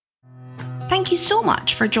thank you so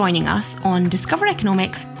much for joining us on Discover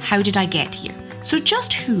Economics, How Did I Get Here? So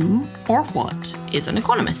just who or what is an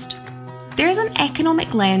economist? There's an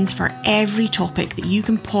economic lens for every topic that you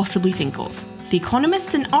can possibly think of. The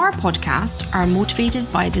economists in our podcast are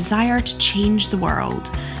motivated by a desire to change the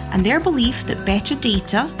world and their belief that better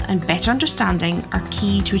data and better understanding are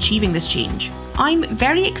key to achieving this change. I'm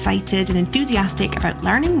very excited and enthusiastic about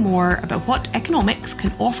learning more about what economics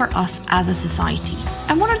can offer us as a society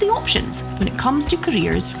and what are the options when it comes to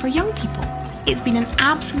careers for young people. It's been an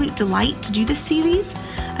absolute delight to do this series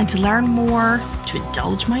and to learn more, to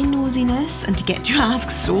indulge my nosiness and to get to ask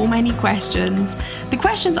so many questions. The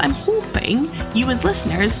questions I'm hoping you as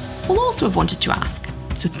listeners will also have wanted to ask.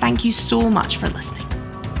 So thank you so much for listening.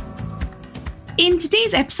 In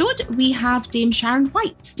today's episode, we have Dame Sharon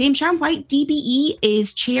White. Dame Sharon White, DBE,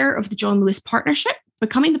 is chair of the John Lewis Partnership,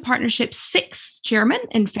 becoming the partnership's sixth chairman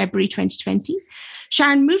in February 2020.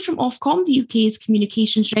 Sharon moved from Ofcom, the UK's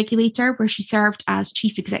communications regulator, where she served as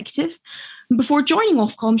chief executive. Before joining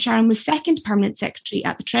Ofcom, Sharon was second permanent secretary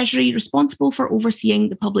at the Treasury, responsible for overseeing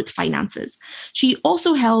the public finances. She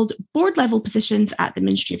also held board-level positions at the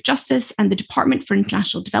Ministry of Justice and the Department for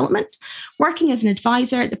International Development, working as an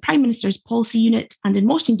advisor at the Prime Minister's Policy Unit and in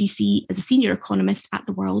Washington, DC, as a senior economist at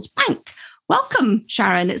the World Bank. Welcome,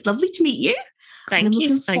 Sharon. It's lovely to meet you. Thank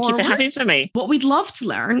you. Thank you for having me. What we'd love to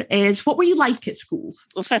learn is, what were you like at school?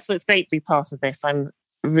 Well, first of all, it's great to be part of this. I'm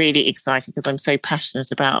really excited because I'm so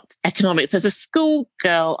passionate about economics. As a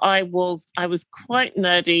schoolgirl, I was quite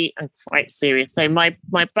nerdy and quite serious. So my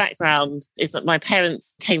background is that my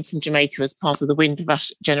parents came from Jamaica as part of the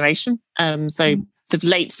Windrush generation. Sort of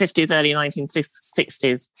late 50s, early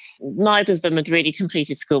 1960s. Neither of them had really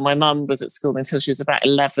completed school. My mum was at school until she was about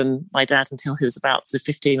 11, my dad until he was about sort of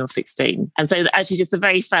 15 or 16. And so actually just the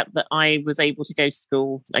very fact that I was able to go to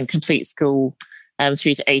school and complete school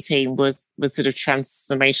through to 18 was sort of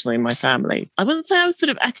transformational in my family. I wouldn't say I was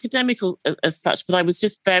sort of academical as such, but I was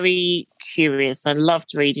just very curious. I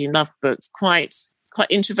loved reading, loved books, quite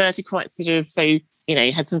introverted, quite sort of, so,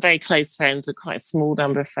 had some very close friends with quite a small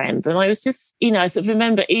number of friends. And I was just, I sort of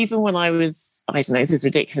remember even when I was, I don't know, this is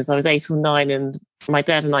ridiculous, I was 8 or 9 and my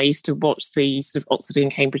dad and I used to watch the sort of Oxford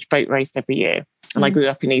and Cambridge boat race every year. And I grew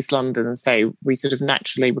up in East London. And so we sort of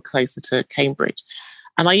naturally were closer to Cambridge.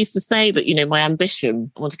 And I used to say that, my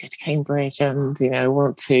ambition, I want to go to Cambridge and, I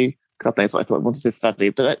want to, God knows what I thought I wanted to study,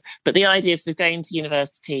 but the idea of sort of going to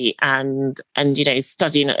university and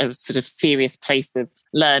studying at a sort of serious place of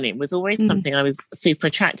learning was always something I was super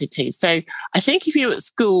attracted to. So I think if you were at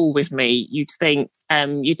school with me, you'd think,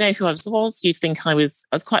 you'd know who I was. You'd think I was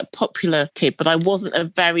quite a popular kid, but I wasn't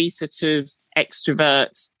a very sort of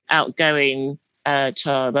extrovert, outgoing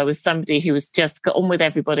child. I was somebody who was just got on with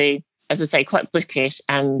everybody. As I say, quite bookish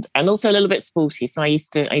and also a little bit sporty. So I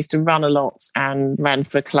used to run a lot and ran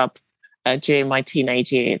for a club during my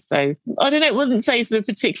teenage years. So I don't know, I wouldn't say sort of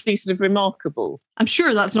particularly sort of remarkable. I'm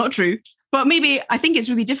sure that's not true. But maybe I think it's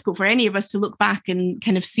really difficult for any of us to look back and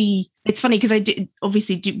kind of see. It's funny because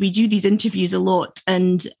we do these interviews a lot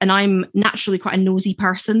and I'm naturally quite a nosy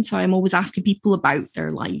person. So I'm always asking people about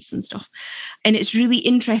their lives and stuff. And it's really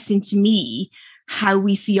interesting to me how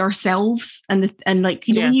we see ourselves and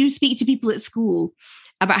when you speak to people at school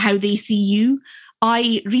about how they see you.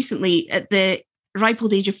 I recently, at the ripe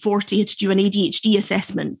old age of 40, had to do an ADHD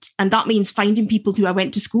assessment, and that means finding people who I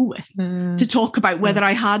went to school with to talk about whether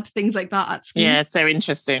I had things like that at school. Yeah, so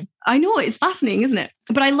interesting. I know, it's fascinating, isn't it?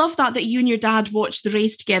 But I love that you and your dad watched the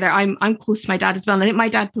race together. I'm close to my dad as well. And I think my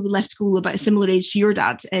dad probably left school about a similar age to your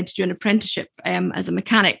dad to do an apprenticeship as a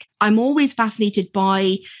mechanic. I'm always fascinated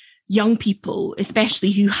by young people,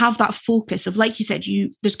 especially who have that focus of, like you said,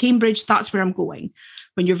 there's Cambridge, that's where I'm going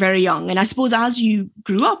when you're very young. And I suppose as you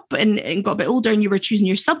grew up and got a bit older and you were choosing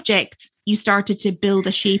your subjects, you started to build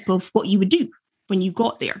a shape of what you would do when you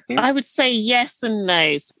got there. I would say yes and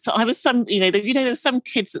no. So I was there's some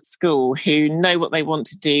kids at school who know what they want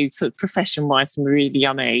to do sort of profession-wise from a really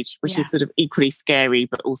young age, which is sort of equally scary,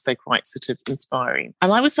 but also quite sort of inspiring.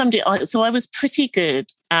 And I was I was pretty good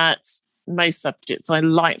at most subjects. I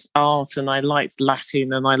liked art and I liked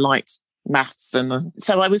Latin and I liked maths. And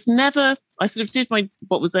so I was never, I sort of did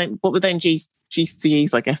what were then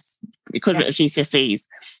GCEs, I guess, equivalent of GCSEs.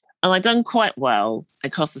 And I'd done quite well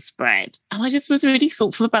across the spread. And I just was really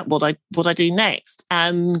thoughtful about what I do next.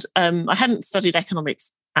 And I hadn't studied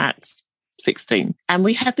economics at 16. And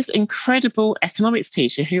we had this incredible economics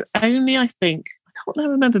teacher who only, I think, I can't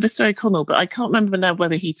now remember, Mr. O'Connell, but I can't remember now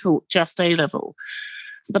whether he taught just A-level.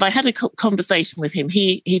 But I had a conversation with him.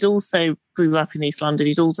 He'd also grew up in East London.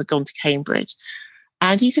 He'd also gone to Cambridge.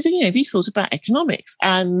 And he said, have you thought about economics?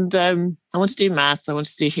 And I want to do maths, I want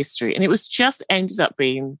to do history. And it was just ended up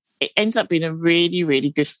being a really, really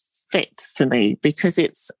good fit for me, because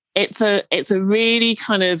it's a really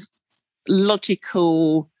kind of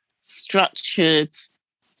logical, structured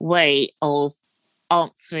way of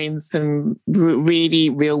answering some really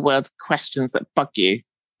real world questions that bug you.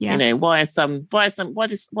 Yeah. Why are some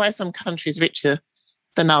countries richer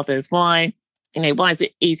than others? Why is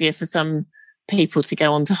it easier for some people to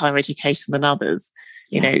go on to higher education than others?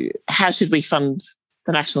 How should we fund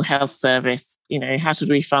the National Health Service? How should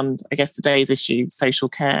we fund, I guess, today's issue, social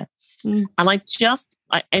care? And I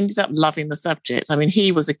ended up loving the subject. I mean,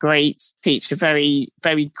 he was a great teacher, very,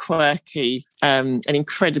 very quirky, and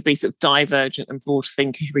incredibly sort of divergent and broad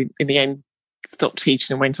thinker, who in the end stopped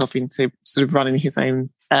teaching and went off into sort of running his own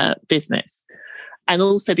business. And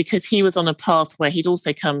also because he was on a path where he'd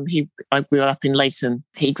also I grew up in Leighton,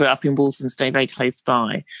 he grew up in Walthamstow, very close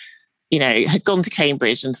by, had gone to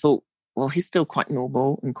Cambridge and thought, well, he's still quite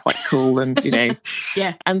normal and quite cool, and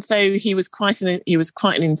yeah. And so he was quite an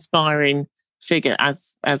inspiring figure,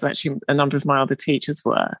 as actually a number of my other teachers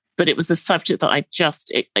were. But it was the subject that it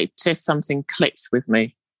just something clicked with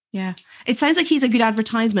me. Yeah, it sounds like he's a good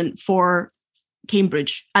advertisement for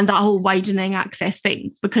Cambridge and that whole widening access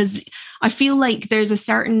thing, because I feel like there's a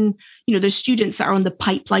certain, there's students that are on the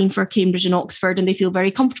pipeline for Cambridge and Oxford and they feel very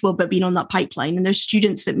comfortable about being on that pipeline, and there's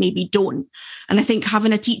students that maybe don't. And I think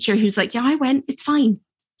having a teacher who's like, yeah, I went, it's fine,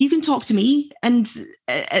 you can talk to me, and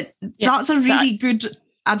that's a really good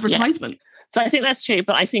advertisement. Yes. So I think that's true,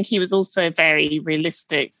 but I think he was also a very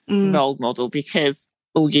realistic role model, because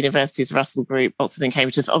all universities, Russell Group, Oxford and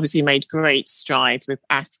Cambridge, have obviously made great strides with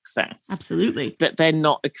access. Absolutely. But they're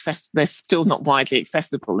they're still not widely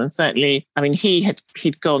accessible. And certainly, I mean, he'd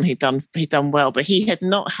done well, but he had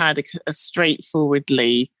not had a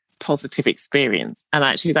straightforwardly positive experience. And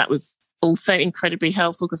actually that was also incredibly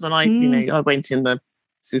helpful, because when I went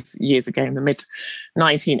years ago in the mid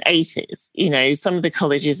 1980s, some of the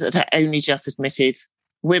colleges that had only just admitted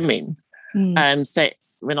women. So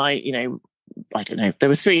when I don't know, there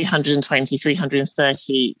were 320,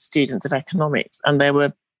 330 students of economics, and there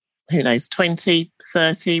were, 20,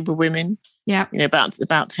 30 were women. Yeah. About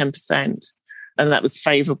 10%. And that was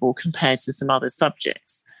favourable compared to some other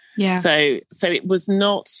subjects. Yeah. So it was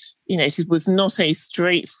not, it was not a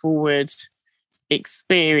straightforward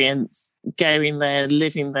experience going there,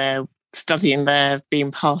 living there, studying there,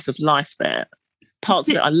 being part of life there. Parts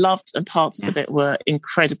of it I loved, and parts of it were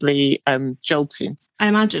incredibly jolting. I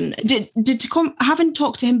imagine. Having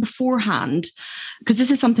talked to him beforehand, because this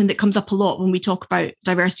is something that comes up a lot when we talk about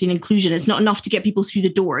diversity and inclusion, it's not enough to get people through the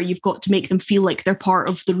door. You've got to make them feel like they're part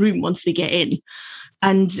of the room once they get in.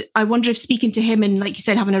 And I wonder if speaking to him and, like you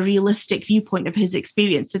said, having a realistic viewpoint of his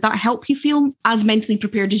experience, did that help you feel as mentally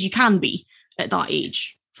prepared as you can be at that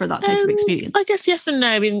age for that type of experience? I guess yes and no.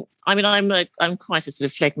 I mean, I'm quite a sort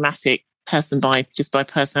of phlegmatic person by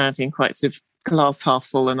personality, and quite sort of glass half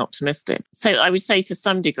full and optimistic. So I would say to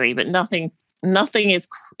some degree, but nothing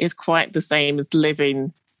is quite the same as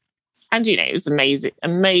living. And it was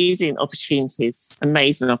amazing opportunities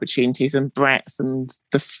and breadth, and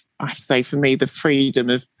I have to say, for me, the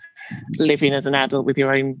freedom of living as an adult with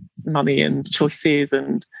your own money and choices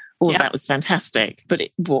and all of that was fantastic. But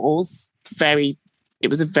it was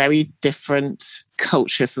a very different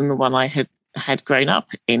culture from the one I had grown up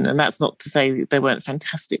in. And that's not to say there weren't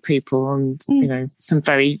fantastic people and, some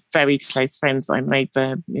very, very close friends that I made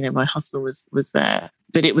there. My husband was there.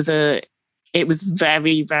 But it was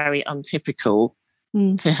very, very untypical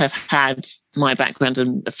to have had my background,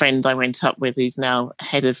 and a friend I went up with who's now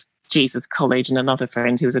head of Jesus College, and another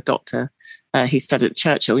friend who was a doctor who studied at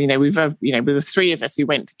Churchill. We were three of us who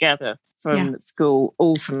went together from school,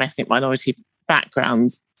 all from ethnic minority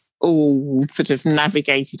backgrounds, all sort of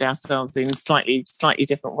navigated ourselves in slightly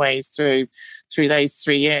different ways through those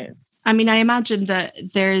 3 years. I mean, I imagine that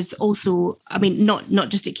there's also, not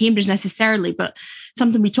just at Cambridge necessarily, but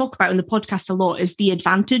something we talk about in the podcast a lot is the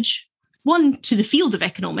advantage, one, to the field of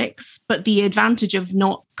economics, but the advantage of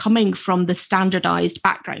not coming from the standardized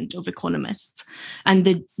background of economists, and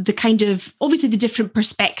the kind of, obviously the different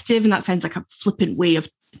perspective, and that sounds like a flippant way of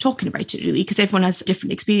talking about it really, because everyone has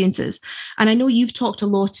different experiences. And I know you've talked a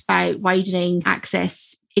lot about widening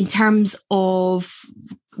access in terms of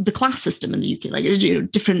the class system in the UK, like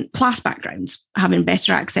different class backgrounds having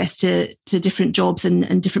better access to different jobs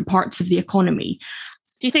and different parts of the economy.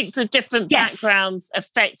 Do you think sort of different backgrounds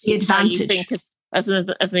affect you, how you think as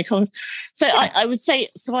an economist? So I would say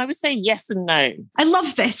yes and no. I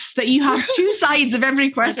love this, that you have two sides of every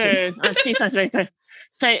question. I have two sides of every question.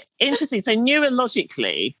 So interesting. So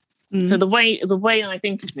neurologically, So the way I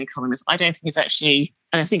think as an economist, I don't think it's actually,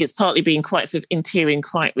 and I think it's partly being quite sort of interior and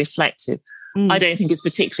quite reflective. I don't think it's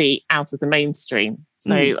particularly out of the mainstream.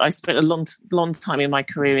 So I spent a long time in my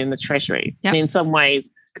career in the Treasury. Yep. And in some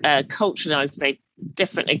ways, culturally, I was very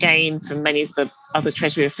different again from many of the other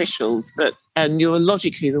Treasury officials, but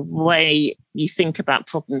neurologically, the way you think about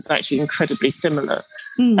problems is actually incredibly similar.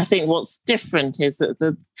 I think what's different is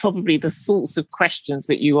that probably the sorts of questions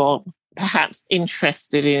that you are perhaps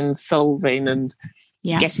interested in solving and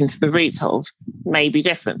getting to the root of may be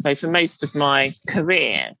different. So for most of my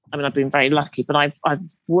career, I mean, I've been very lucky, but I've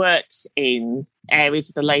worked in areas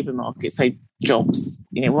of the labour market. So jobs,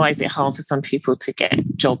 why is it hard for some people to get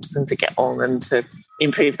jobs and to get on and to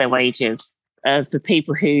improve their wages? For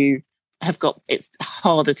people who it's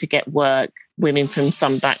harder to get work, women from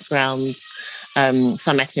some backgrounds,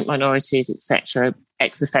 some ethnic minorities, etc.,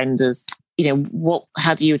 ex-offenders.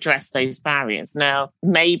 How do you address those barriers? Now,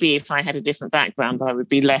 maybe if I had a different background, I would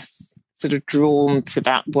be less sort of drawn to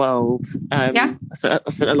that world. I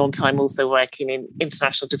spent a long time also working in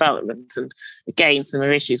international development, and again, some of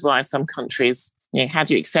the issues why some countries, how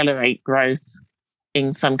do you accelerate growth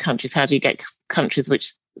in some countries? How do you get countries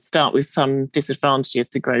which start with some disadvantages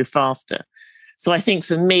to grow faster? So I think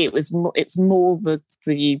for me, it's more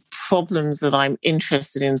the problems that I'm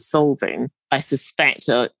interested in solving, I suspect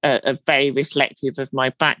are very reflective of my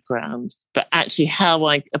background, but actually how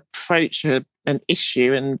I approach an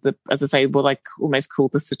issue and as I say, what I almost call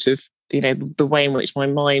the sort of, the way in which my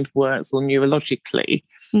mind works or neurologically,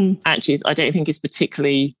 actually, I don't think it's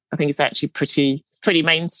particularly, I think it's actually pretty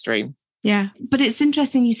mainstream. Yeah. But it's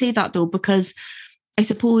interesting you say that though, because I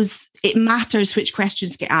suppose it matters which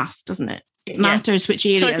questions get asked, doesn't it? It matters which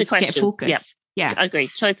areas get focused. Yeah, I agree.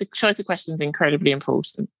 Choice of questions is incredibly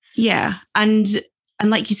important. Yeah, and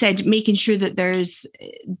like you said, making sure that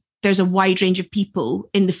there's a wide range of people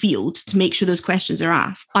in the field to make sure those questions are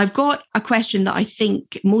asked. I've got a question that I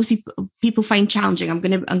think most people find challenging. I'm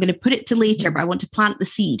going to put it to later, but I want to plant the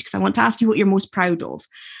seed because I want to ask you what you're most proud of.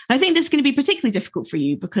 And I think this is going to be particularly difficult for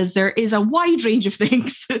you because there is a wide range of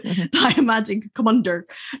things that I imagine could come under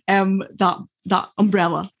that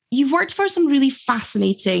umbrella. You've worked for some really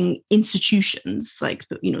fascinating institutions like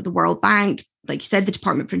the World Bank, like you said, the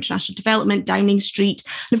Department for International Development, Downing Street,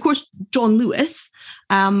 and of course, John Lewis,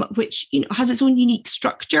 which has its own unique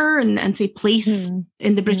structure and say place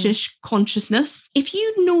in the British consciousness. If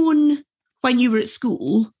you'd known when you were at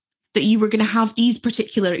school that you were going to have these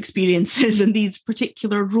particular experiences and these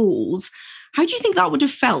particular roles, how do you think that would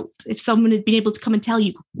have felt if someone had been able to come and tell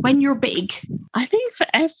you when you're big? I think for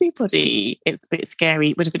everybody, it's a bit scary.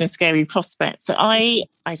 It would have been a scary prospect. So I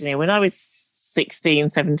don't know, when I was 16,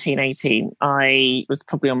 17, 18, I was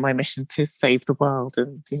probably on my mission to save the world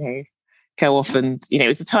and, go off and, it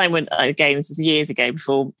was the time when, again, this is years ago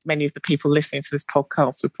before many of the people listening to this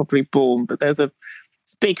podcast were probably born, but there was a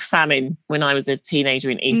big famine when I was a teenager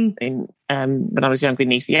when I was younger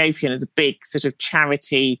in Ethiopia. And there's a big sort of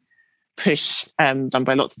charity push done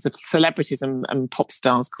by lots of celebrities and pop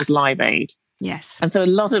stars called Live Aid. Yes. And so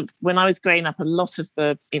when I was growing up, a lot of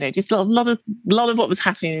the, just a lot of what was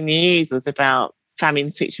happening in the news was about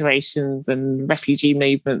famine situations and refugee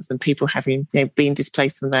movements and people having, been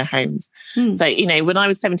displaced from their homes. So, when I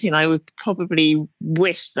was 17, I would probably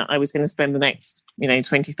wish that I was going to spend the next,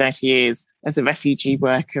 20, 30 years as a refugee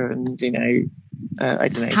worker and, I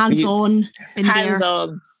don't know.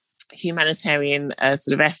 Hands-on humanitarian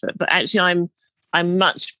sort of effort. But actually, I'm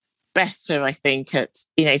much better, I think, at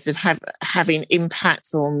sort of having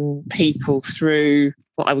impacts on people through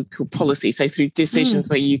what I would call policy. So through decisions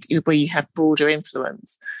where you have broader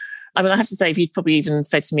influence. I mean, I have to say, if you'd probably even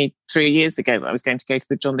said to me 3 years ago that I was going to go to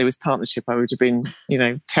the John Lewis Partnership, I would have been,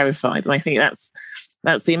 terrified. And I think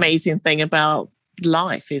that's the amazing thing about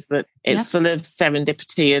life, is that it's full of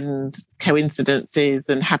serendipity and coincidences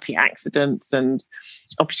and happy accidents and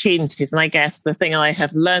opportunities. And I guess the thing I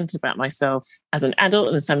have learned about myself as an adult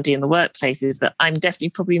and as somebody in the workplace is that I'm definitely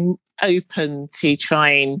probably open to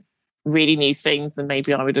trying really new things than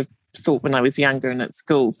maybe I would have thought when I was younger and at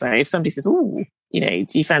school. So if somebody says, "Oh, do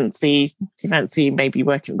you fancy maybe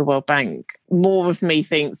working at the World Bank?" More of me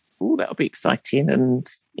thinks, "Oh, that'll be exciting," and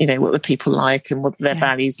what the people like and what their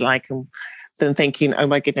values like, and than thinking, "Oh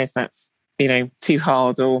my goodness, that's too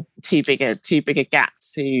hard or too big a gap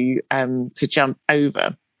to jump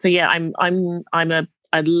over." So yeah, I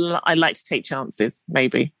like to take chances.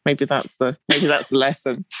 Maybe that's the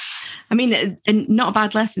lesson. I mean, and not a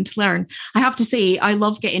bad lesson to learn. I have to say, I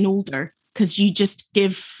love getting older because you just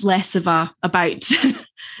give less of about.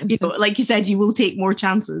 Like you said, you will take more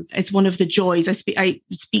chances. It's one of the joys. I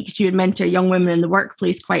speak to and mentor young women in the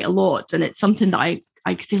workplace quite a lot, and it's something that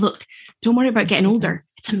I could say, look, don't worry about getting older.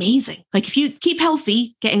 It's amazing. Like if you keep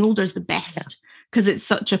healthy, getting older is the best because it's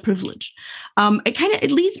such a privilege.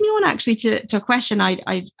 It leads me on actually to a question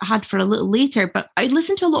I had for a little later, but I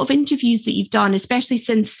listened to a lot of interviews that you've done, especially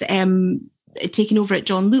since taking over at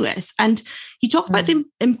John Lewis. And you talk about the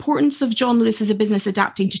importance of John Lewis as a business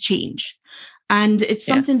adapting to change. And it's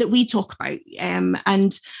something that we talk about.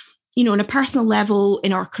 And, you know, on a personal level,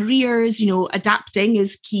 in our careers, you know, adapting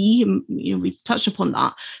is key. And, you know, we've touched upon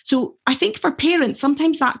that. So I think for parents,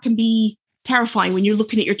 sometimes that can be terrifying when you're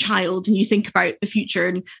looking at your child and you think about the future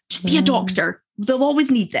and just be a doctor. They'll always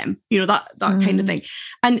need them, you know, that kind of thing.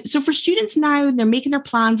 And so for students now, they're making their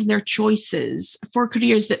plans and their choices for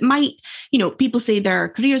careers that might, you know, people say there are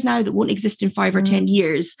careers now that won't exist in 5 or 10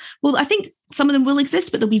 years. Well, I think some of them will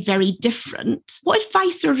exist, but they'll be very different. What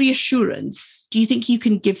advice or reassurance do you think you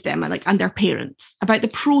can give them and their parents about the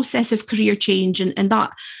process of career change and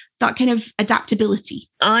that kind of adaptability?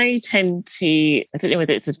 I don't know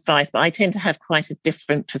whether it's advice, but I tend to have quite a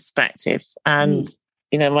different perspective. And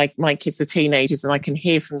you know, my kids are teenagers and I can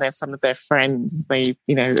hear from some of their friends, they,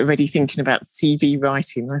 you know, already thinking about CV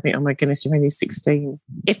writing. I think, oh my goodness, you're only 16.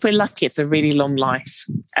 If we're lucky, it's a really long life.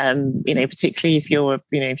 You know, particularly if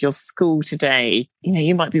you're school today, you know,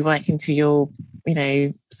 you might be working to your, you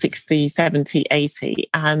know, 60, 70, 80.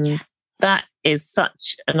 And that is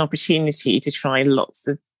such an opportunity to try lots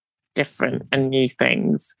of different and new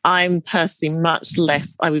things. I'm personally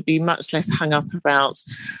I would be much less hung up about,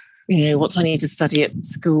 you know, what do I need to study at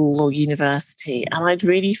school or university? And I'd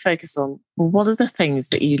really focus on, well, what are the things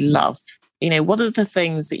that you love? You know, what are the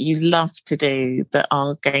things that you love to do that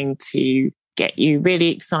are going to get you really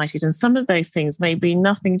excited? And some of those things may be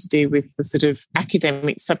nothing to do with the sort of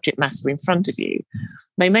academic subject matter in front of you.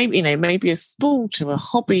 They may, you know, maybe a sport or a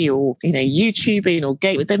hobby or, you know, YouTubing or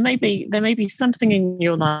gaming. There may be something in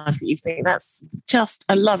your life that you think that's just,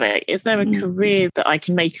 I love it. Is there a career that I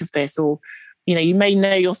can make of this? Or, you know, you may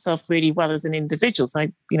know yourself really well as an individual. So,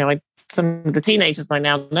 some of the teenagers I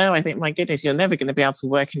now know, I think, my goodness, you're never going to be able to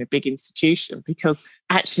work in a big institution because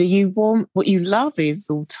actually what you love is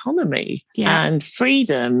autonomy and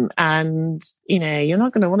freedom. And, you know, you're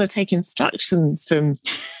not going to want to take instructions from,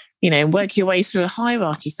 you know, work your way through a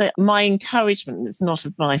hierarchy. So my encouragement, it's not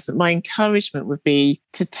advice, but my encouragement would be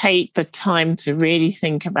to take the time to really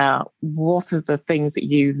think about what are the things that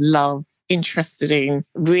you love, interested in,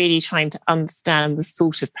 really trying to understand the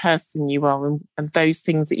sort of person you are and those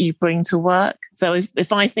things that you bring to work. So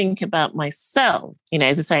if I think about myself, you know,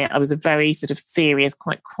 as I say, I was a very sort of serious,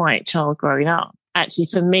 quite quiet child growing up. Actually,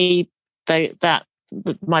 for me, that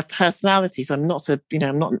my personality, so I'm not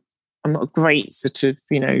a great sort of,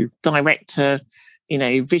 you know, director, you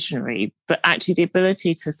know, visionary, but actually the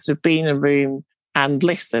ability to sort of be in a room and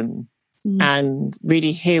listen and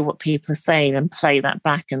really hear what people are saying and play that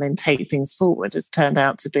back and then take things forward has turned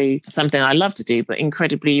out to be something I love to do, but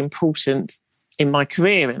incredibly important in my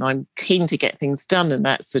career. And I'm keen to get things done. And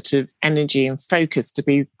that sort of energy and focus to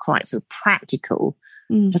be quite sort of practical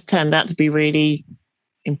has turned out to be really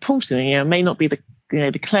important. You know, it may not be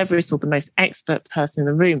the cleverest or the most expert person in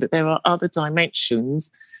the room, but there are other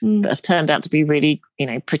dimensions that have turned out to be really, you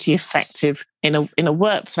know, pretty effective in a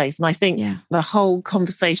workplace. And I think the whole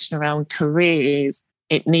conversation around careers,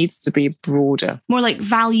 it needs to be broader. More like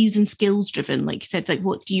values and skills driven, like you said, like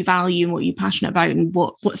what do you value and what are you passionate about and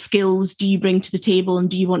what skills do you bring to the table and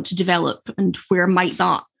do you want to develop and where might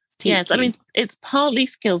that take you? I mean, it's partly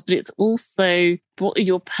skills, but it's also what are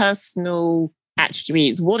your personal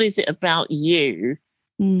attributes? What is it about you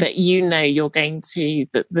that you know you're going to,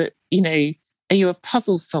 that you know, are you a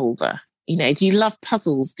puzzle solver? You know, do you love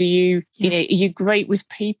puzzles? Do you, you know, are you great with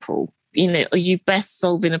people? You know, are you best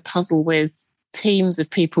solving a puzzle with teams of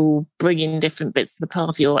people bringing different bits of the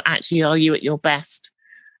party, or actually are you at your best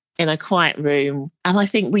in a quiet room? And I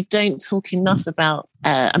think we don't talk enough about,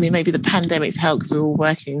 I mean, maybe the pandemic's helped because we're all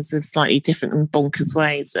working in sort of slightly different and bonkers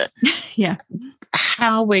ways, but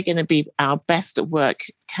how we're going to be our best at work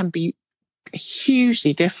can be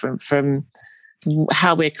hugely different from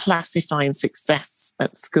how we're classifying success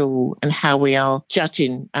at school and how we are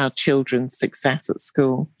judging our children's success at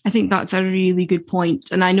school. I think that's a really good point.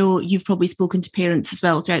 And I know you've probably spoken to parents as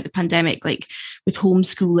well throughout the pandemic, like with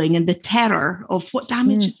homeschooling and the terror of what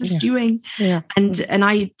damage is this doing. Yeah. And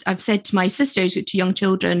I've said to my sisters with 2 young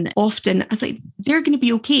children often, I was like, they're going to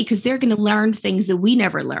be okay because they're going to learn things that we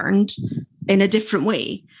never learned in a different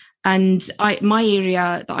way. And my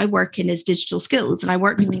area that I work in is digital skills, and I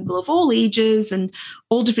work with people of all ages and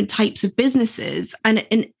all different types of businesses. And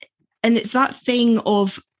it's that thing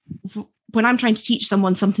of when I'm trying to teach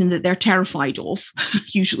someone something that they're terrified of,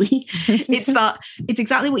 usually, it's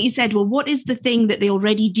exactly what you said. Well, what is the thing that they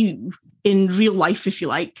already do in real life, if you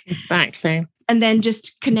like? Exactly. And then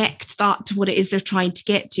just connect that to what it is they're trying to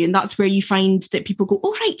get to. And that's where you find that people go,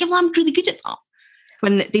 oh, right, yeah, well, I'm really good at that,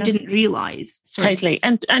 when they didn't realise. Totally.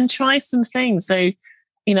 And try some things. So,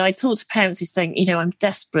 I talk to parents who are saying, I'm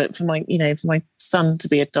desperate for my son to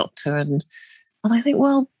be a doctor. And I think,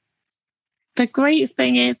 well, the great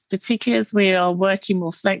thing is, particularly as we are working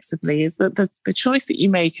more flexibly, is that the choice that you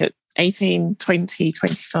make at 18, 20,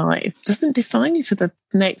 25 doesn't define you for the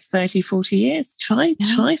next 30, 40 years. Try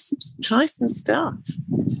some stuff.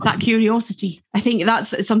 That curiosity. I think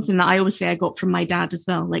that's something that I always say I got from my dad as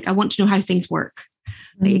well. Like, I want to know how things work.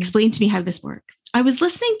 Like, explain to me how this works. I was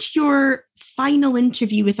listening to your final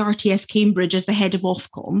interview with RTS Cambridge as the head of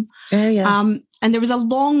Ofcom. Oh, yes. And there was a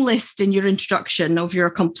long list in your introduction of your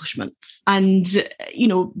accomplishments and,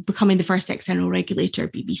 becoming the first external regulator,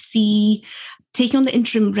 BBC, taking on the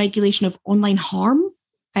interim regulation of online harm,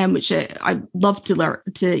 which I'd love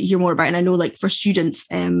to hear more about. And I know, like, for students,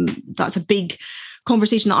 that's a big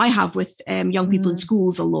conversation that I have with young people in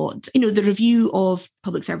schools a lot. The review of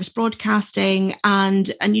public service broadcasting and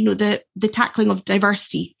the tackling of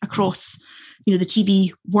diversity across, the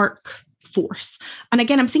TV workforce. And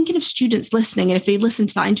again, I'm thinking of students listening, and if they listen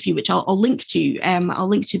to that interview, which I'll link to, I'll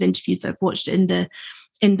link to the interviews that I've watched in the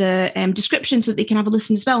description so that they can have a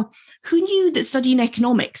listen as well. Who knew that studying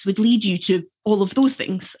economics would lead you to all of those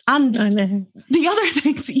things and the other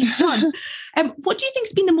things that you've done? What do you think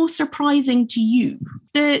has been the most surprising to you?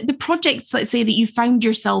 The projects, let's say, that you found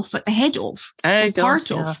yourself at the head of,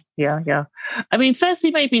 part of? Yeah. I mean,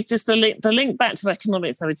 firstly, maybe just the link back to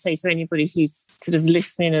economics, I would say to anybody who's sort of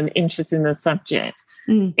listening and interested in the subject,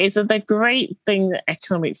 is that the great thing that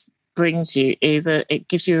economics brings you is it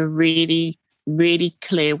gives you a really, really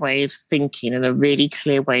clear way of thinking and a really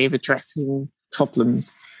clear way of addressing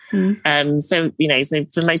problems. So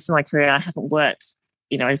for most of my career, I haven't worked,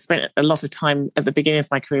 I spent a lot of time at the beginning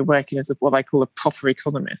of my career working as what I call a proper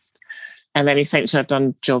economist. And then essentially I've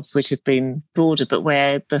done jobs which have been broader, but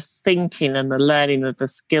where the thinking and the learning of the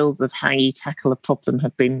skills of how you tackle a problem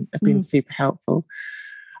have been super helpful.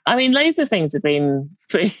 I mean, loads of things have been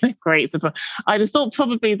great. I just thought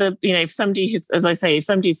probably if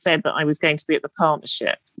somebody said that I was going to be at the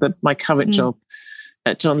partnership, my current job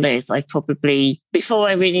at John Lewis, I probably, before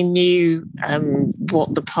I really knew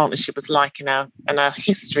what the partnership was like in our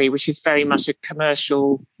history, which is very much a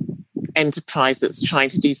commercial enterprise that's trying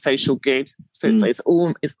to do social good. So it's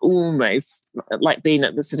almost like being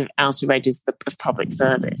at the sort of outer edges of public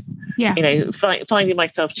service. Yeah. Finding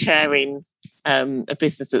myself chairing a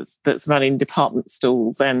business that's running department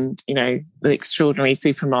stores and the extraordinary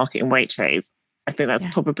supermarket and Waitrose. I think that's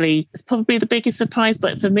probably the biggest surprise.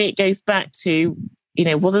 But for me, it goes back to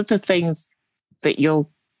what are the things that you're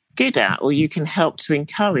good at or you can help to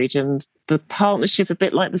encourage, and the partnership, a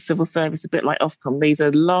bit like the civil service, a bit like Ofcom. These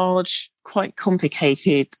are large, quite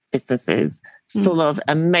complicated businesses full of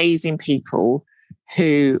amazing people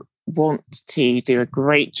who want to do a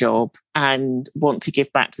great job and want to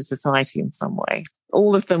give back to society in some way.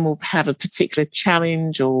 All of them will have a particular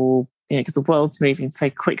challenge or, because the world's moving so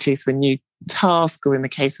quickly, so a new task, or in the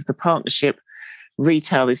case of the partnership,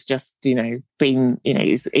 retail is just, is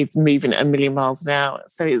moving at 1,000,000 miles an hour.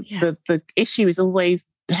 So the issue is always,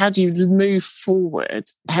 how do you move forward?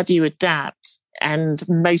 How do you adapt and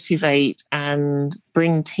motivate and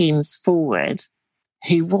bring teams forward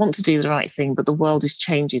who want to do the right thing, but the world is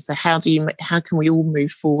changing. So how can we all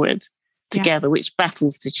move forward together? Which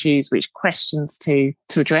battles to choose, which questions to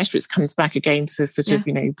address, which comes back again to sort of,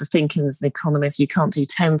 the thinking as an economist, you can't do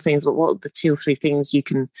 10 things, but what are the 2 or 3 things you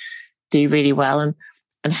can do really well? And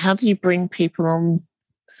how do you bring people on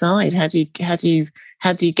side? How do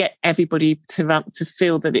you get everybody to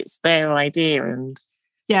feel that it's their idea and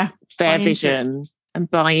their vision and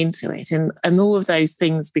buy into it? And all of those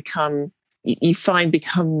things become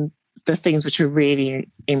the things which are really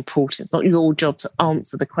important. It's not your job to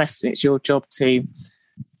answer the question. It's your job to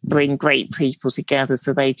bring great people together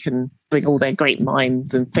so they can bring all their great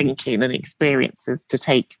minds and thinking and experiences to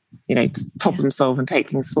take, to problem solve and take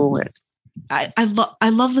things forward. I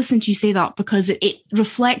love listening to you say that, because it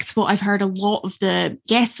reflects what I've heard a lot of the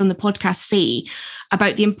guests on the podcast say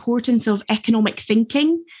about the importance of economic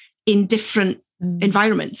thinking in different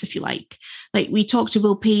environments, if you like. Like, we talked to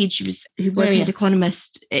Will Page, who was head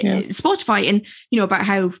economist at Spotify, and about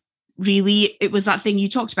how really it was that thing you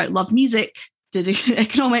talked about, love music, did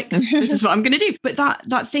economics, this is what I'm going to do. But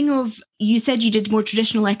that thing of, you said you did more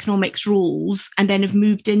traditional economics roles and then have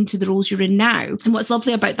moved into the roles you're in now. And what's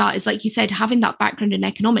lovely about that is, like you said, having that background in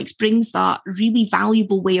economics brings that really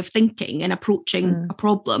valuable way of thinking and approaching a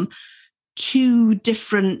problem to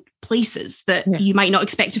different places that you might not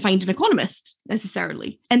expect to find an economist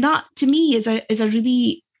necessarily. And that to me is a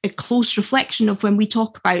really a close reflection of when we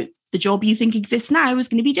talk about the job you think exists now is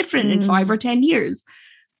going to be different in 5 or 10 years.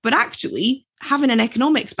 But actually, having an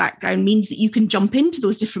economics background means that you can jump into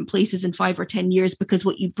those different places in 5 or 10 years because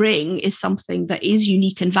what you bring is something that is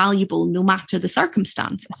unique and valuable no matter the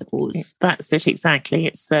circumstance, I suppose. That's it, exactly.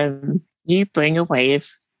 It's you bring a way of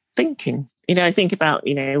thinking. I think about,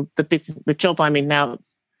 the business, the job I'm in now.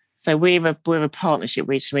 So we're a partnership,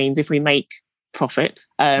 which means if we make profit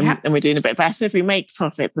and we're doing a bit better, if we make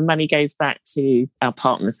profit, the money goes back to our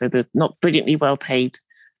partners. So they're not brilliantly well paid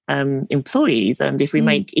employees, and if we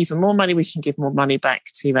make even more money, we can give more money back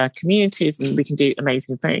to our communities and we can do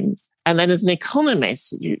amazing things. And then as an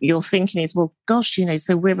economist, your thinking is, well, gosh,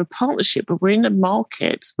 so we're a partnership, but we're in a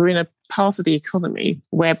market, we're in a part of the economy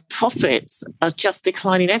where profits are just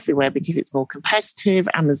declining everywhere because it's more competitive.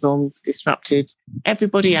 Amazon's disrupted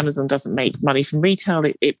everybody. Amazon doesn't make money from retail.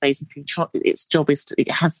 It basically, its job is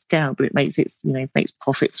it has scale, but it makes makes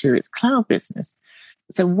profit through its cloud business.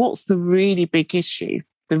 So what's the really big issue?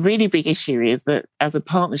 The really big issue is that as a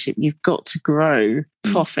partnership, you've got to grow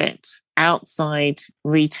profit outside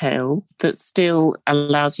retail that still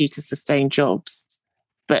allows you to sustain jobs,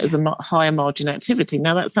 but as a higher margin activity.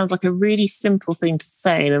 Now, that sounds like a really simple thing to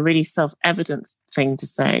say and a really self-evident thing to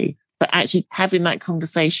say, but actually having that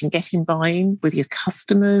conversation, getting buy-in with your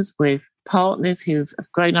customers, with partners who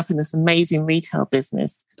have grown up in this amazing retail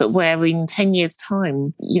business, but where in 10 years'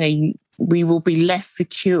 time, we will be less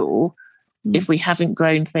secure if we haven't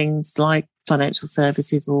grown things like financial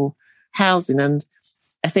services or housing. And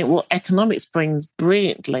I think what economics brings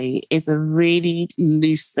brilliantly is a really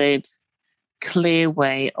lucid, clear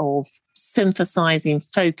way of synthesizing,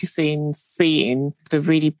 focusing, seeing the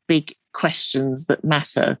really big questions that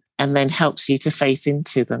matter, and then helps you to face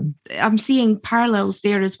into them. I'm seeing parallels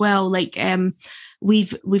there as well. Like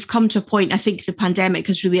we've come to a point, I think the pandemic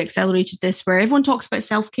has really accelerated this, where everyone talks about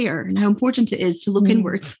self-care and how important it is to look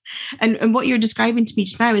inwards. And what you're describing to me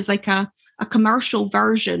just now is like a commercial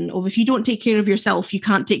version of, if you don't take care of yourself, you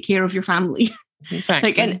can't take care of your family.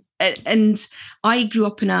 Exactly. And I grew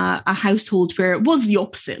up in a household where it was the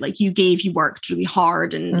opposite. Like you worked really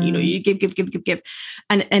hard and, you give.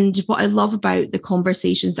 And what I love about the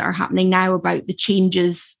conversations that are happening now about the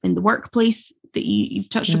changes in the workplace that you've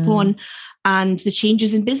touched upon and the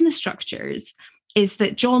changes in business structures is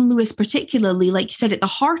that John Lewis particularly, like you said, at the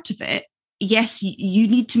heart of it, yes, you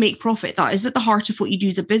need to make profit. That is at the heart of what you do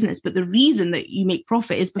as a business. But the reason that you make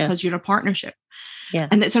profit is because you're a partnership. Yes.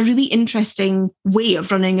 And it's a really interesting way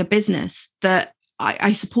of running a business that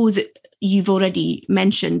I suppose you've already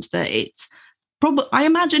mentioned that it's probably, I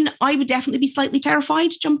imagine I would definitely be slightly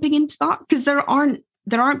terrified jumping into that because there aren't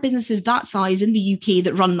businesses that size in the UK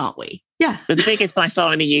that run that way. Yeah. But the biggest by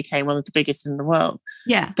far in the UK, one of the biggest in the world.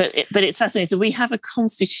 Yeah. But it's fascinating. So we have a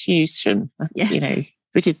constitution,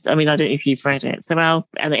 which is, I don't know if you've read it. So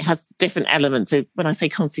and it has different elements. So when I say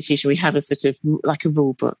constitution, we have a sort of like a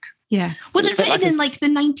rule book. Yeah. Was it written in like the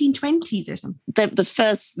 1920s or something? The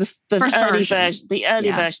first early version, the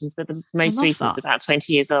early versions, but the most recent is about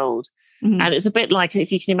 20 years old. Mm-hmm. And it's a bit like,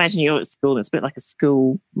 if you can imagine you're at school, it's a bit like a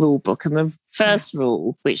school rule book. And the first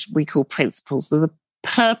rule, which we call principles, so the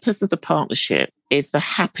purpose of the partnership is the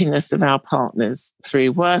happiness of our partners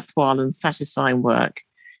through worthwhile and satisfying work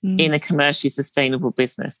in a commercially sustainable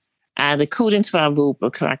business. And according to our rule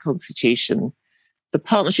book or our constitution, the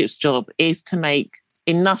partnership's job is to make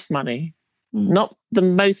enough money, not the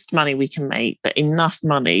most money we can make, but enough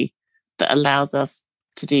money that allows us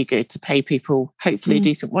to do good, to pay people hopefully a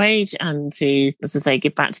decent wage and to, as I say,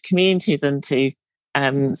 give back to communities and to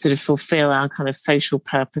sort of fulfill our kind of social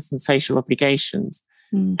purpose and social obligations.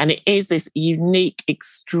 And it is this unique,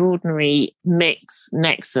 extraordinary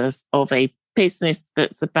nexus of a business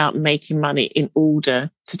that's about making money in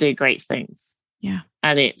order to do great things. Yeah.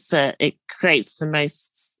 And it creates the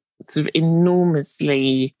most sort of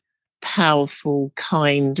enormously powerful,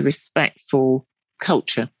 kind, respectful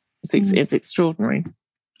culture. It's extraordinary.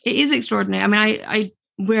 It is extraordinary.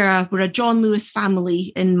 We're a John Lewis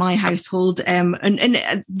family in my household, and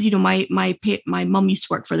my mum used to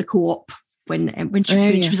work for the Co-op when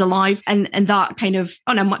she was alive, and that kind of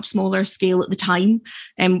on a much smaller scale at the time,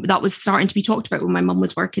 that was starting to be talked about when my mum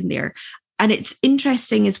was working there. And it's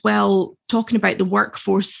interesting as well, talking about the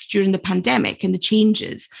workforce during the pandemic and the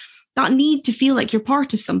changes, that need to feel like you're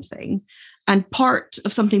part of something. and part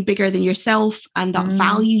of something bigger than yourself and that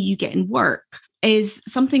value you get in work is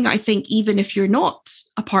something I think, even if you're not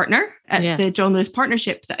a partner at the John Lewis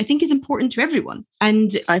Partnership, that I think is important to everyone.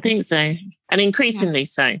 And I think so. And increasingly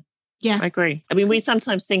so. Yeah, I agree. I mean, we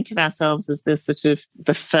sometimes think of ourselves as the sort of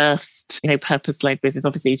the first, purpose-led business.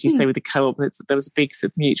 Obviously, as you say, with the co-op, there was a big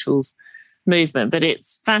sort of mutuals movement, but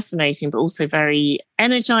it's fascinating, but also very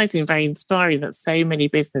energizing, very inspiring that so many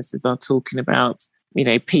businesses are talking about,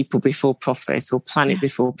 people before profit or planet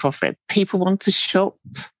before profit. People want to shop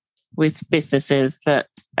with businesses that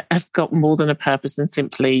have got more than a purpose than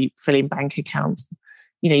simply filling bank accounts.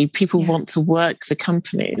 People want to work for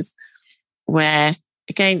companies where,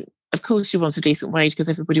 again, of course you want a decent wage because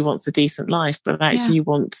everybody wants a decent life, but actually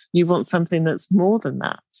you want something that's more than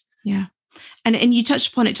that. Yeah. And you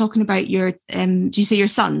touched upon it talking about your, do you say your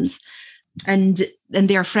sons and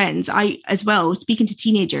their friends? I, as well, speaking to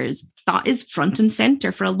teenagers, that is front and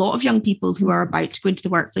center for a lot of young people who are about to go into the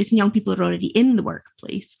workplace, and young people are already in the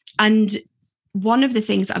workplace. And one of the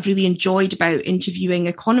things that I've really enjoyed about interviewing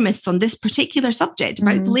economists on this particular subject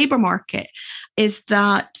about the labour market is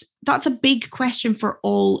that that's a big question for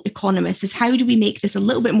all economists, is how do we make this a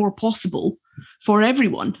little bit more possible for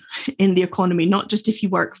everyone in the economy, not just if you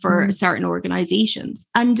work for certain organisations.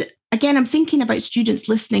 And again, I'm thinking about students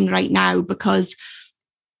listening right now because,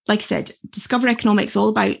 like I said, Discover Economics all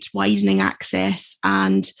about widening access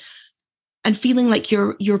and feeling like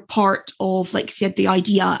you're part of, like you said, the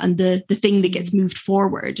idea and the thing that gets moved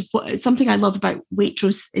forward. Something I love about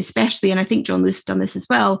Waitrose especially, and I think John Lewis have done this as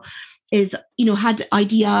well, is, had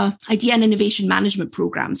idea and innovation management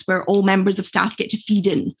programs where all members of staff get to feed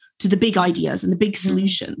in to the big ideas and the big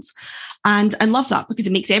solutions. And I love that because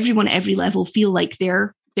it makes everyone at every level feel like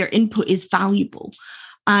their input is valuable.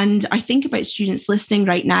 And I think about students listening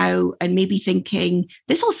right now and maybe thinking,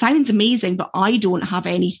 this all sounds amazing, but I don't have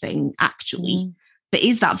anything actually that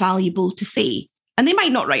is that valuable to say. And they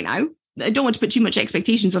might not right now. I don't want to put too much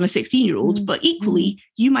expectations on a 16-year-old, but equally,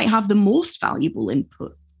 you might have the most valuable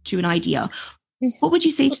input to an idea. What would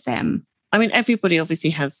you say to them? I mean, everybody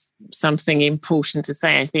obviously has something important to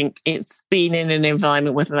say. I think it's been in an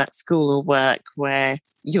environment, whether that's school or work, where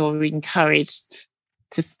you're encouraged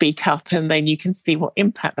to speak up and then you can see what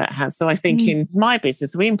impact that has. So I think in my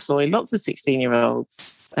business, we employ lots of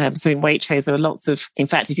 16-year-olds. So in Waitrose, there are lots of, in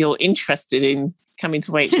fact, if you're interested in coming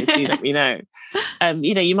to Waitrose, do let me know.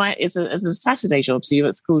 You might, as a Saturday job, so you're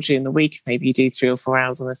at school during the week, maybe you do 3 or 4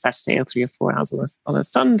 hours on a Saturday or 3 or 4 hours on a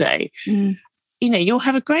Sunday. You'll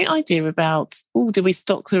have a great idea about, do we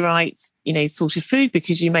stock the right, sort of food?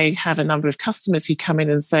 Because you may have a number of customers who come in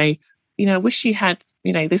and say, I wish you had,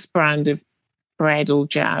 this brand of bread or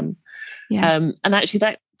jam. And actually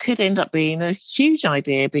that could end up being a huge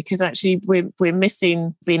idea because actually we're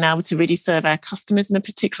missing being able to really serve our customers in a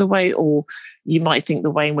particular way. Or you might think the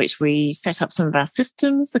way in which we set up some of our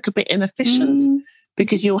systems look a bit inefficient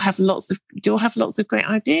because you'll have lots of great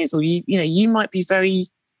ideas, or you might be very,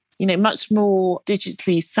 much more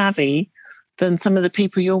digitally savvy than some of the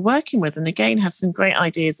people you're working with, and again have some great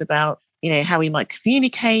ideas about how we might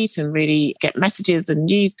communicate and really get messages and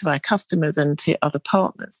news to our customers and to other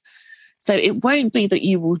partners. So it won't be that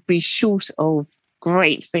you will be short of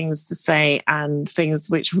great things to say and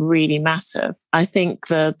things which really matter. I think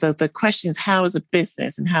the question is how as a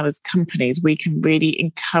business and how as companies we can really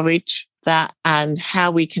encourage that, and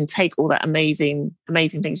how we can take all that amazing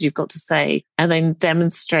things you've got to say and then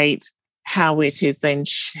demonstrate how it is then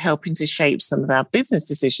helping to shape some of our business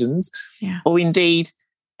decisions, or indeed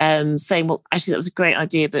saying, well, actually that was a great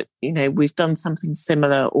idea, but we've done something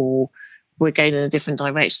similar, or we're going in a different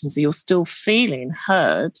direction. So you're still feeling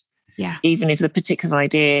heard, even if the particular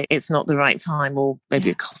idea it's not the right time, or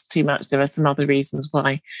maybe it costs too much. There are some other reasons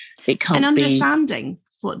why it can't be. And understanding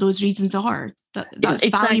what those reasons are, that's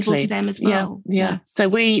valuable to them as well. Yeah. So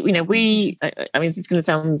we, I mean, this is going to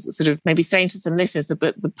sound sort of maybe strange to some listeners,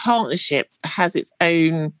 but the partnership has its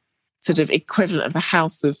own sort of equivalent of the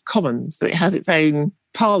House of Commons. So it has its own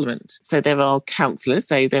Parliament. So there are councillors,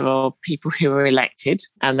 so there are people who are elected,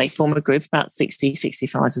 and they form a group, about 60,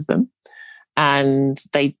 65 of them, and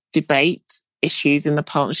they debate issues in the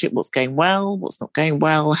partnership, what's going well, what's not going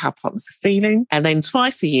well, how partners are feeling. And then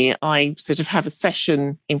twice a year, I sort of have a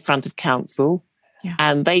session in front of council,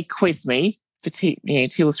 and they quiz me for 2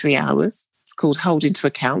 or 3 hours. It's called Holding to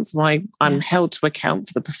Account. So I'm held to account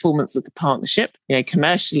for the performance of the partnership,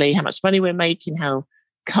 commercially, how much money we're making, how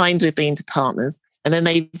kind we're being to partners. And then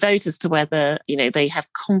they vote as to whether, they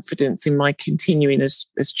have confidence in my continuing as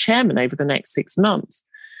chairman over the next 6 months.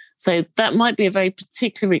 So that might be a very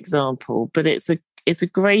particular example, but it's a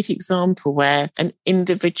great example where an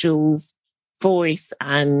individual's voice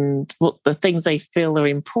and what the things they feel are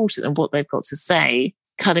important and what they've got to say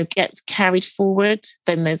kind of gets carried forward.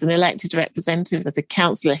 Then there's an elected representative, there's a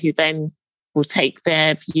councillor who then will take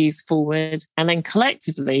their views forward. And then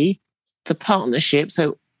collectively, the partnership,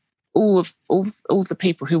 so all the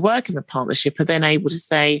people who work in the partnership are then able to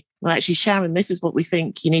say, well, actually, Sharon, this is what we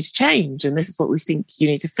think you need to change, and this is what we think you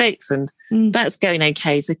need to fix. And that's going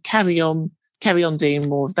okay. So carry on doing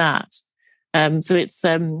more of that. So it's,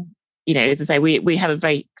 as I say, we have a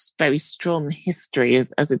very, very strong history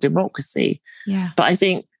as a democracy. Yeah. But I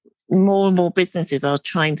think more and more businesses are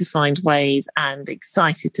trying to find ways and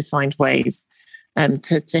excited to find ways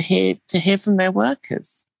to hear from their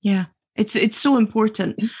workers. Yeah, it's so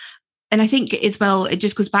important. And I think as well, it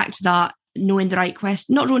just goes back to that, knowing the right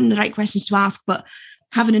question, not knowing the right questions to ask, but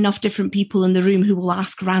having enough different people in the room who will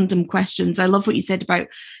ask random questions. I love what you said about,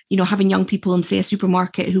 having young people in, say, a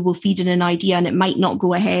supermarket who will feed in an idea and it might not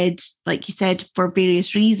go ahead, like you said, for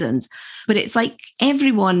various reasons. But it's like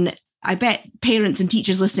everyone, I bet parents and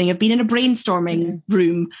teachers listening have been in a brainstorming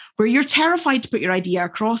room where you're terrified to put your idea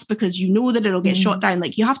across because you know that it'll get shot down.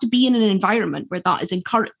 Like, you have to be in an environment where that is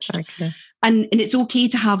encouraged. Exactly. And it's okay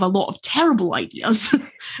to have a lot of terrible ideas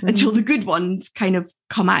until the good ones kind of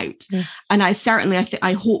come out. Yeah. And I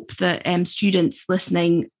hope that students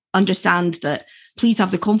listening understand that. Please have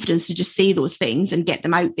the confidence to just say those things and get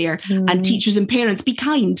them out there. And teachers and parents, be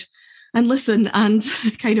kind and listen and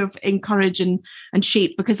kind of encourage and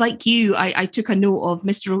shape. Because like you, I took a note of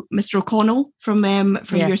Mr. O'Connell from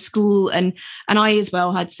your school, and I as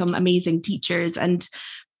well had some amazing teachers. And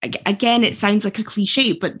again, it sounds like a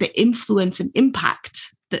cliche, but the influence and impact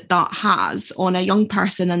that has on a young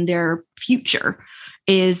person and their future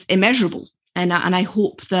is immeasurable. And I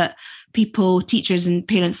hope that people, teachers and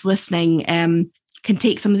parents listening, can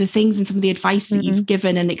take some of the things and some of the advice that you've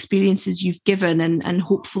given and experiences you've given and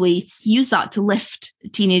hopefully use that to lift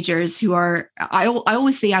teenagers who are, I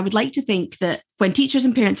always say, I would like to think that when teachers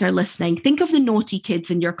and parents are listening, think of the naughty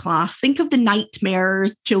kids in your class, think of the nightmare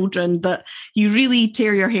children that you really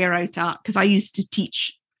tear your hair out at, because I used to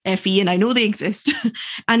teach FE and I know they exist.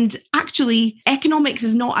 And actually, economics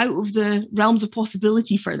is not out of the realms of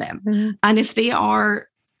possibility for them. And if they are,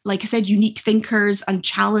 like I said, unique thinkers and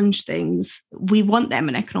challenge things, we want them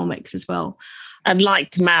in economics as well. And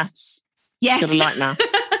like maths. Yes. Gotta like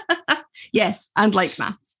maths. Yes, and like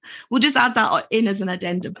maths. We'll just add that in as an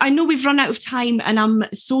addendum. I know we've run out of time, and I'm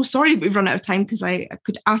so sorry that we've run out of time because I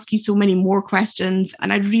could ask you so many more questions.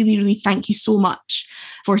 And I really, really thank you so much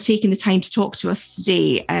for taking the time to talk to us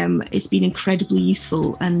today. It's been incredibly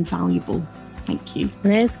useful and valuable. Thank you.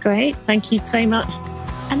 It's great. Thank you so much.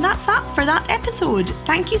 And that's that for that episode.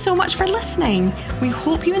 Thank you so much for listening. We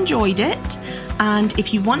hope you enjoyed it. And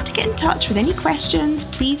if you want to get in touch with any questions,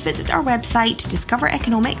 please visit our website,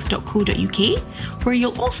 discovereconomics.co.uk, where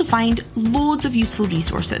you'll also find loads of useful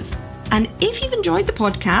resources. And if you've enjoyed the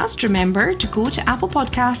podcast, remember to go to Apple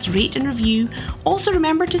Podcasts, rate and review. Also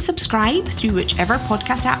remember to subscribe through whichever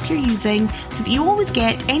podcast app you're using so that you always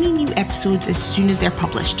get any new episodes as soon as they're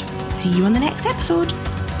published. See you on the next episode.